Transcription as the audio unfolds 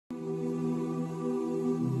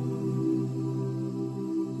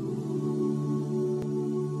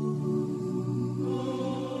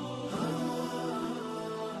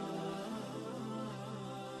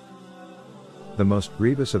The most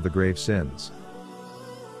grievous of the grave sins.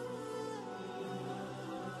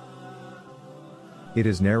 It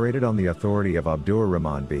is narrated on the authority of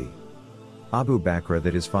Abdur-Rahman b. Abu Bakrah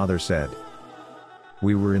that his father said,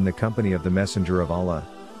 "We were in the company of the Messenger of Allah,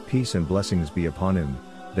 peace and blessings be upon him,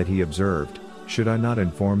 that he observed, 'Should I not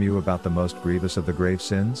inform you about the most grievous of the grave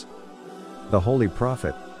sins?' The Holy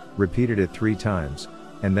Prophet repeated it 3 times,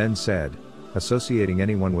 and then said, 'Associating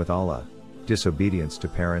anyone with Allah, disobedience to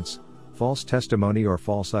parents, false testimony or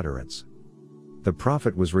false utterance.' The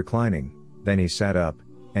Prophet was reclining, then he sat up,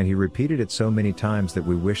 and he repeated it so many times that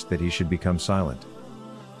we wished that he should become silent.